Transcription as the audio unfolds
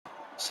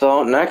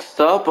So next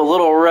up, a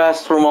little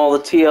rest from all the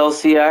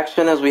TLC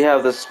action as we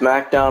have the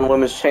SmackDown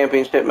Women's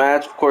Championship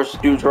match. Of course,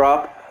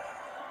 Doudrop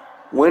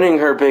winning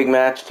her big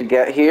match to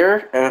get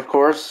here. And of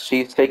course,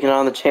 she's taking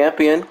on the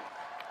champion,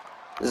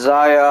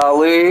 Xia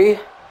Ali.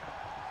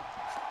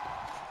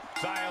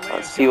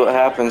 Let's see what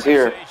happens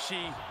here.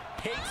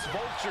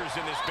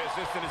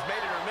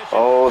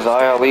 Oh,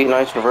 Xia Ali,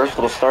 nice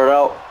reversal to start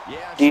out.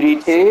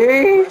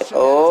 DDT.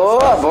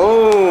 Oh,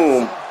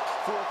 boom.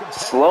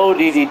 Slow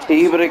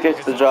DDT, but it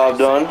gets the job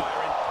done.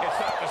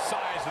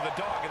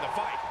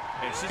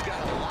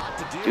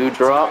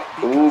 Doudrop,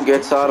 ooh,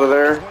 gets out of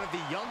there.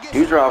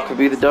 Doudrop could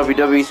be the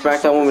WWE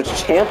SmackDown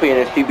Women's Champion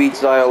if she beats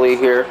Xia Ali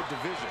here.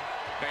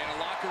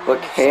 But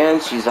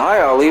can she?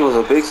 Xia Ali was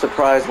a big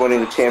surprise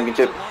winning the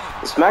championship.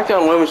 The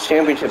SmackDown Women's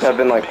Championship have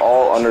been like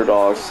all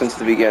underdogs since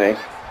the beginning.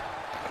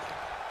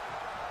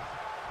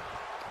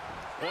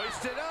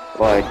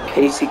 Like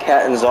Casey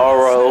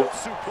Catanzaro,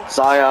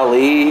 Xia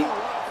Ali,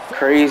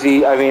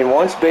 crazy. I mean,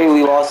 once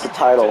Bayley lost the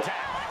title,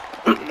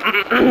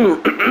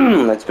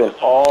 it's been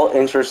all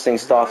interesting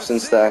stuff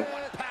since then.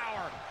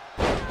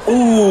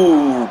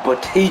 Ooh,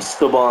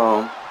 Batista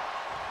bomb.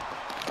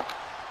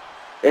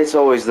 It's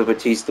always the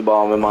Batista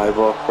bomb in my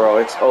book, bro.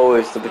 It's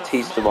always the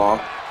Batista bomb.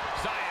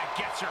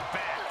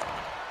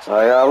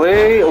 Xia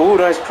Ali. Ooh,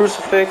 nice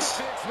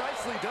crucifix.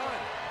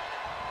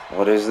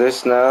 What is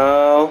this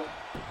now?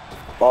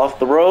 Off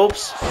the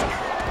ropes.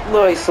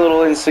 Nice little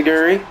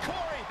enziguri.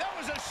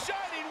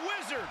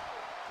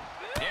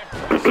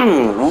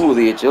 Ooh,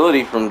 the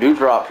agility from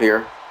Doudrop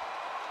here.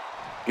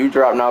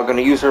 Doudrop now going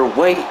to use her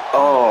weight.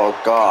 Oh,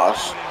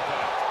 gosh.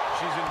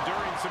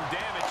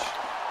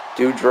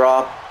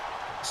 Doudrop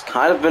has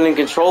kind of been in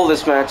control of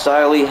this match.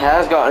 Xia Ali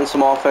has gotten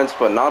some offense,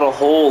 but not a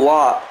whole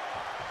lot.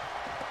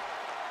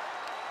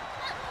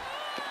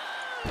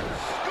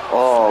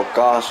 Oh,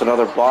 gosh,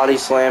 another body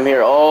slam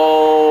here.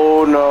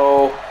 Oh,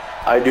 no.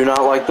 I do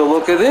not like the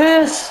look of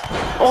this.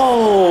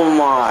 Oh,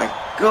 my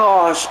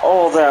gosh.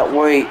 All that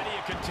weight.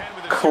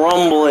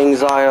 Crumbling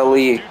Xia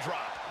Ali.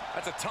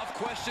 That's a tough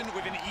question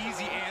with an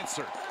easy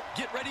answer.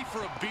 Get ready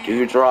for a beat.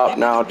 Doudrop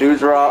now,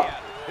 Doudrop.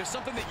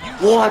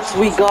 What?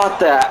 We got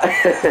that.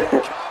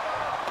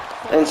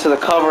 Into the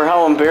cover.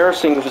 How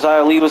embarrassing if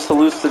Xia Ali was to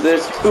lose to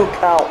this. 2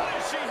 count.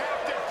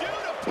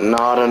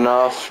 Not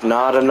enough.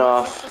 Not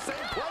enough.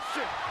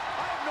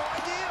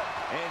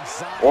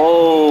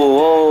 Whoa,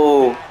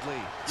 whoa.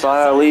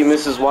 Xia Ali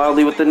misses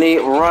wildly with the knee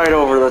right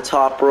over the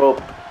top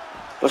rope.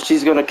 But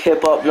she's going to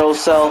kip up, no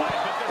sell.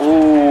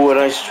 Ooh, a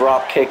nice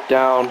drop kick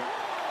down.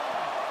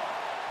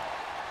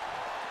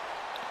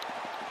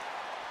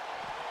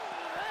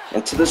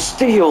 Into the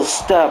steel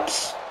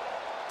steps.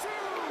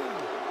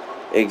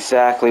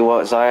 Exactly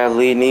what Xia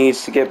Ali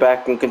needs to get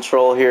back in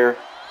control here.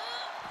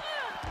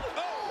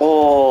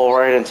 Oh,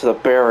 right into the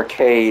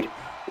barricade.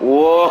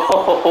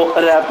 Whoa,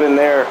 what happened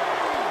there?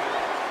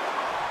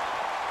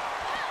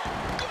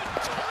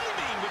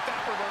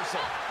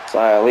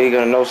 Xia Ali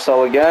gonna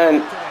no-sell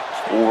again.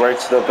 Ooh, right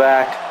to the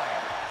back.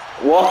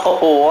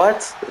 Whoa,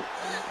 what?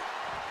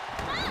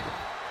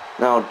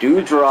 Now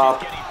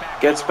Doudrop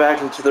gets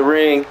back into the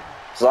ring.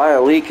 Xia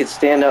Ali could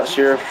stand up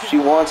here if she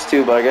wants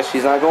to, but I guess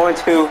she's not going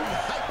to.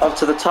 Up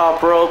to the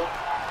top rope.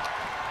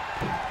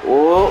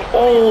 Whoa,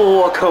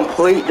 oh, a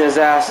complete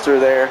disaster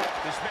there.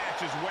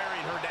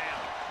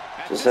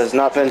 This has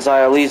not been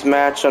Xia Ali's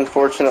match,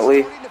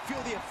 unfortunately.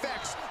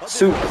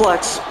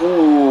 Suplex.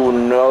 Ooh,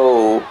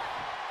 no.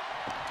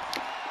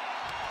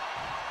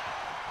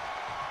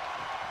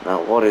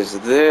 Now what is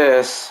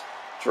this?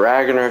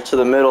 Dragging her to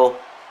the middle.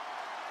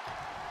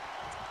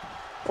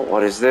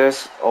 What is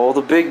this? Oh,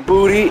 the big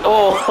booty.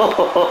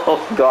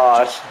 Oh,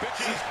 gosh.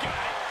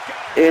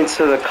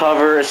 Into the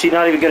cover. Is she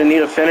not even going to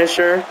need a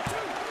finisher?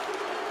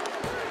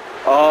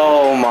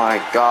 Oh, my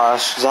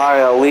gosh.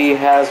 Xia Ali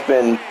has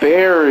been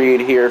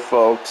buried here,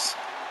 folks.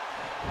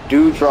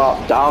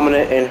 Doudrop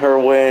dominant in her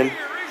win.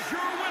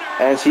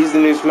 And she's the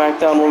new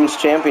SmackDown Women's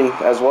Champion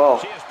as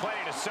well.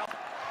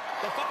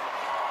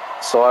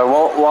 So I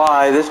won't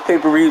lie, this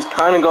pay-per-view's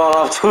kind of gone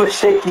off to a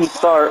shaky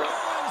start.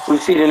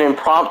 We've seen an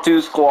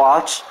impromptu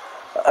squash,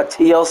 a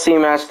TLC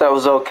match that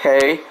was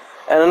okay,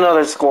 and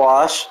another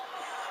squash.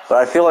 But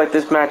I feel like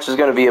this match is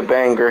going to be a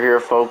banger here,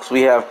 folks.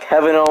 We have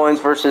Kevin Owens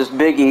versus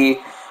Big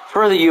E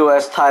for the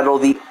U.S. title,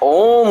 the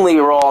only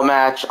Raw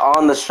match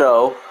on the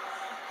show.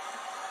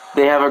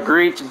 They have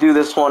agreed to do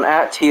this one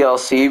at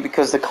TLC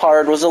because the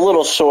card was a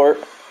little short.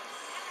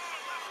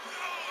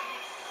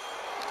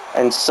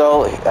 And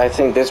so, I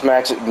think this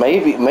match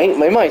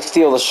might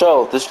steal the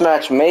show. This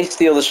match may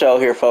steal the show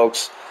here,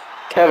 folks.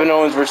 Kevin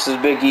Owens versus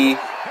Big E.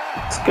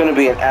 It's going to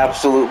be an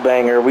absolute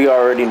banger. We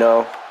already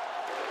know.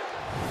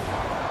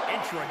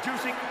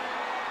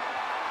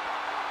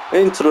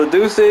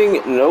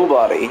 Introducing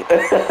nobody.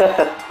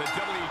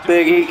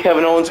 Big E,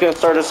 Kevin Owens going to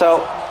start us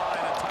out.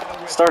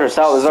 Start us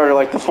out is already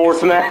like the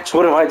 4th match.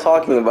 What am I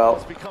talking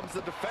about?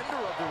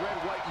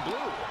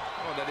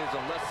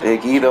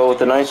 Big E, though,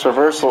 with a nice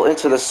reversal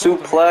into the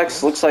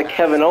suplex. Looks like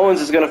Kevin Owens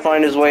is going to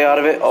find his way out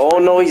of it. Oh,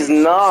 no, he's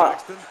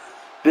not.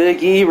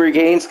 Big E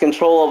regains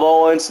control of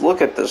Owens.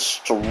 Look at the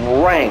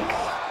strength.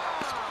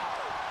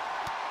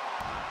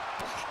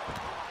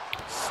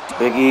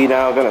 Big E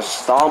now gonna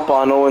stomp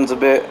on Owens a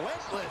bit.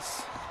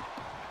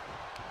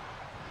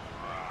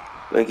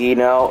 Big E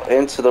now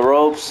into the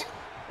ropes.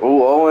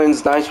 Ooh,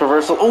 Owens, nice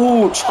reversal.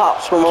 Ooh,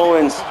 chops from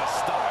Owens.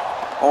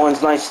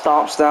 Owens, nice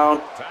stomps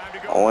down.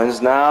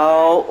 Owens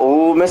now.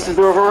 Ooh, misses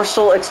the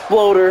reversal.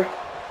 Exploder.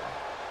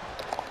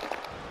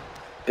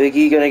 Big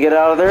E gonna get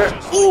out of there.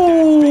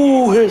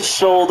 Ooh, his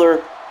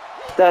shoulder.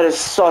 That is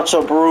such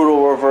a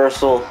brutal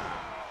reversal.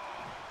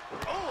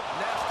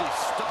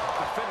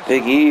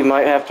 Big E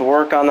might have to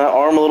work on that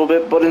arm a little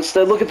bit, but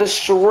instead look at the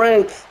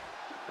strength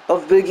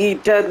of Big E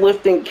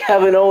deadlifting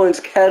Kevin Owens.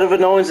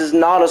 Kevin Owens is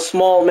not a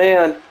small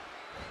man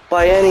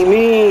by any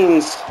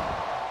means.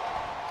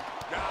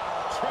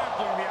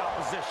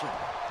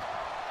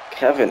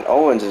 Kevin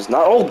Owens is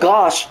not. Oh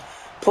gosh,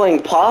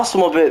 playing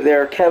possum a bit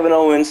there, Kevin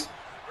Owens.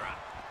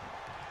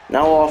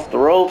 Now off the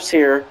ropes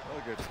here.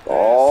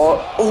 Oh,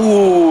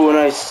 ooh,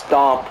 nice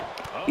stomp.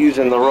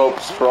 Using the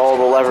ropes for all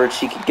the leverage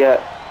he could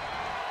get.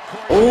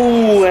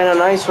 Ooh, and a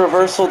nice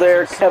reversal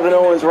there. Kevin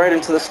Owens right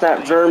into the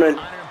snap German.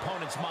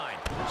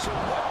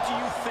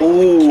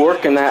 Ooh,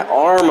 working that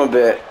arm a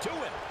bit.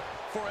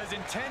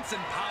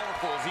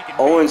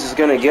 Owens is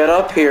going to get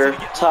up here.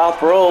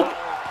 Top rope.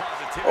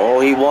 Oh,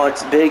 he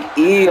wants Big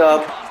E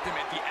up.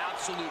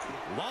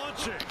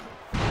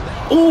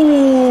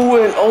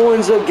 Ooh, and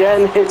Owens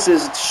again hits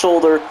his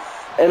shoulder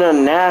in a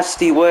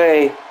nasty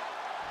way.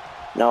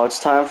 Now it's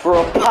time for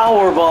a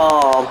power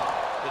bomb.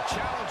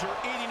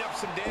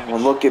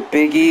 And look at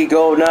Big E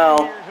go now.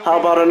 How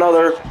about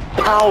another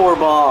power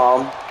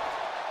bomb?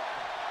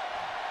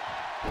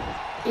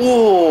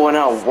 Ooh, and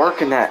now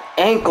working that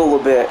ankle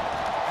a bit.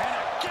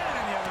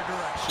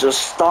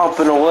 Just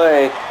stomping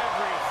away.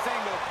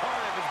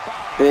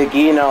 Big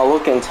E now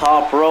looking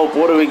top rope.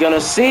 What are we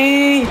gonna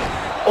see?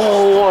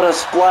 Oh, what a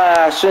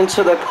splash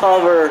into the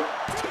cover.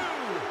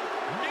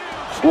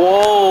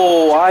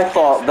 Whoa, I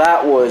thought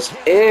that was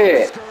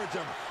it.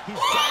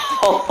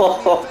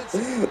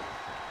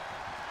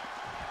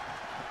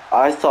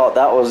 I thought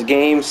that was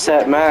game,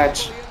 set,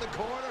 match.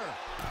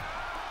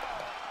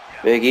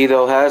 Big E,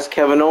 though, has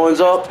Kevin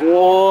Owens up.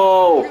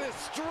 Whoa.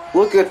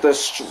 Look at the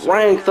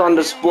strength on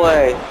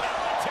display.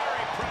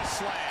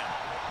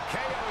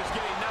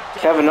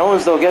 Kevin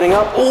Owens, though, getting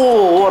up.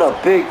 Oh, what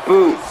a big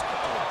boot.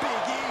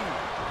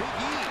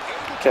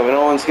 Kevin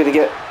Owens going to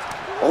get...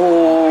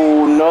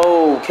 Oh,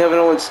 no. Kevin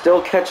Owens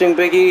still catching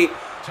Big E.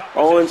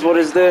 Owens, what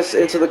is this?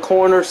 Into the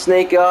corner.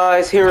 Snake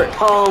eyes. Here it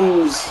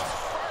comes.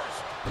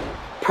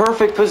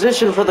 Perfect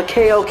position for the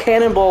KO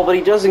cannonball, but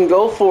he doesn't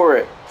go for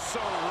it.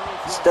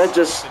 Instead,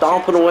 just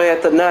stomping away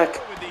at the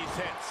neck.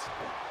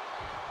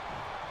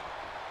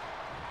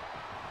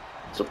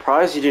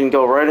 Surprised he didn't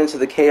go right into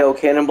the KO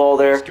cannonball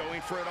there.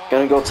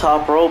 Gonna go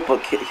top rope,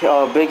 but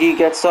Big E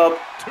gets up.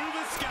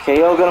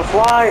 KO gonna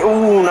fly.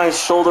 Ooh,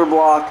 nice shoulder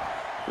block.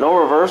 No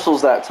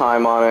reversals that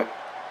time on it.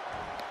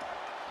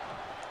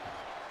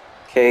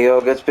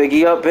 KO gets Big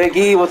E up. Big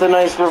E with a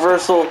nice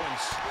reversal.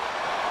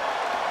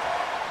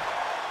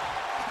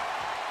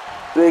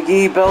 Big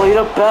E belly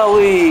to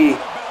belly.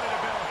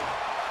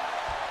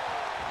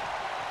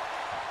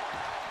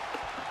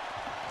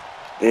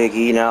 Big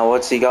E now,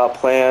 what's he got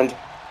planned?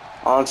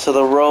 Onto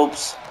the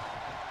ropes.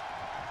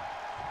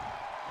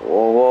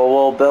 Whoa, whoa,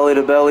 whoa, belly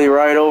to belly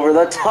right over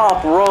the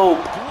top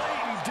rope.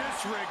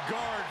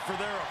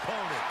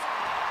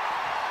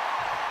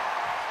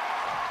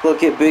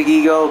 Look at Big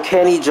E go.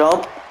 Can he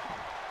jump?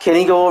 Can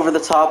he go over the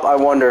top? I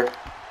wonder.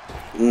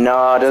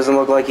 Nah, doesn't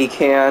look like he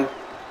can.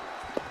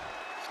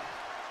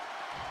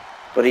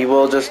 But he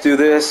will just do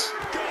this.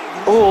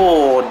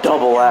 Oh,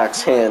 double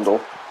axe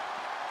handle.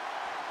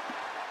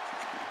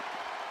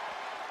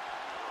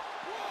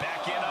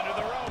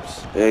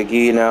 Big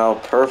E now,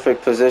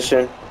 perfect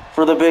position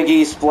for the Big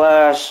E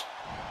splash.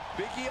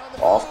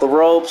 Off the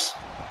ropes.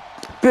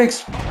 Big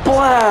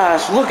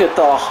splash. Look at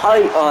the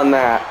height on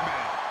that.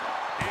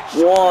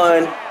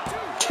 1,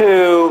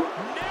 2.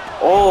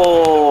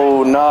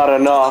 Oh, not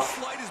enough.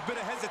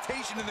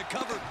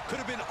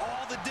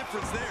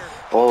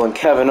 Oh, and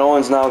Kevin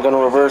Owens now going to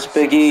reverse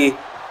Big E.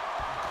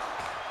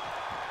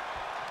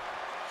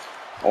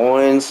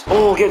 Owens.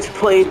 Oh, gets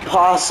played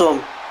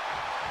possum.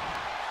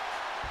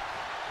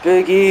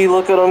 Big E,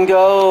 look at him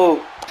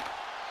go.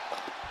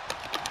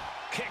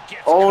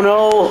 Oh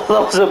no, that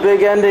was a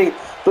big ending.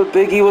 But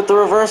Big E with the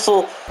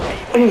reversal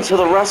into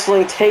the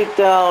wrestling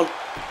takedown.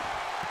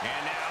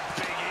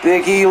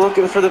 Big E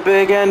looking for the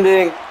big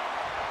ending.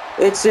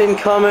 It's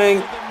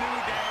incoming.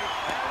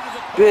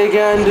 Big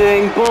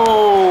ending,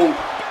 boom.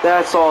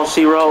 That's all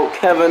she wrote.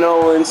 Kevin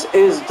Owens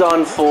is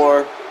done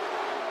for.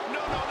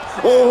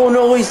 Oh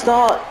no, he's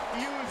not.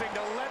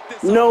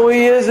 No,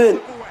 he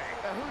isn't.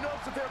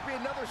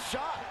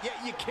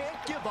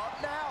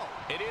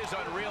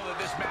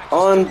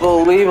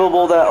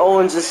 Unbelievable that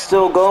Owens is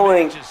still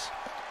going.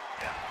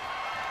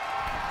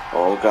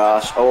 Oh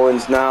gosh,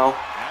 Owens now.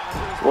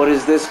 What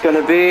is this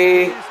gonna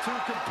be?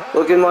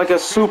 Looking like a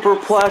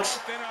superplex.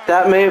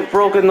 That may have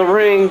broken the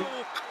ring.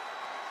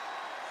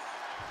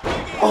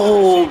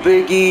 Oh,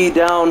 Big E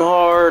down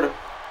hard.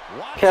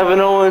 Kevin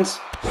Owens,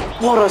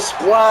 what a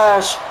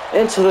splash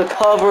into the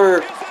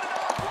cover.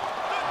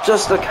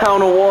 Just a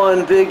count of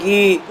one. Big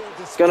E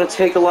gonna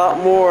take a lot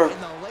more.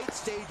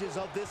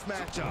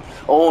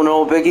 Oh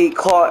no, Big E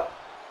caught.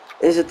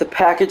 Is it the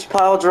package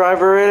pile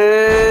driver? It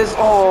is.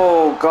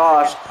 Oh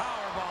gosh.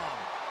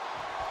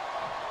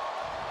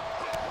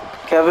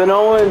 Kevin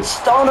Owens,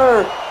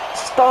 stunner.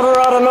 Stunner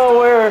out of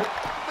nowhere.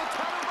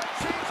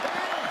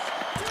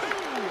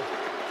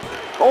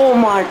 Oh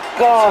my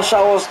gosh,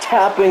 I was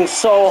tapping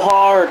so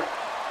hard.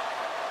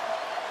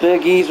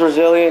 Big E's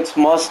resilience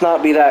must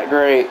not be that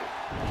great.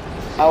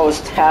 I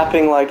was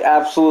tapping like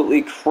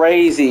absolutely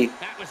crazy.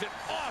 That was an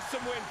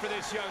awesome win for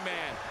this young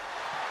man.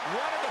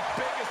 One of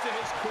the biggest in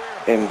his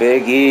career. And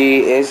Big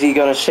E, is he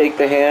going to shake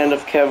the hand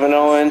of Kevin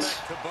Owens?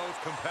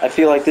 I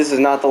feel like this is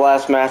not the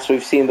last match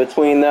we've seen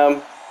between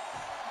them.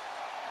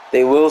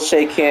 They will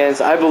shake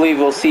hands. I believe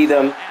we'll see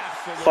them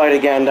fight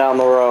again down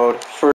the road. For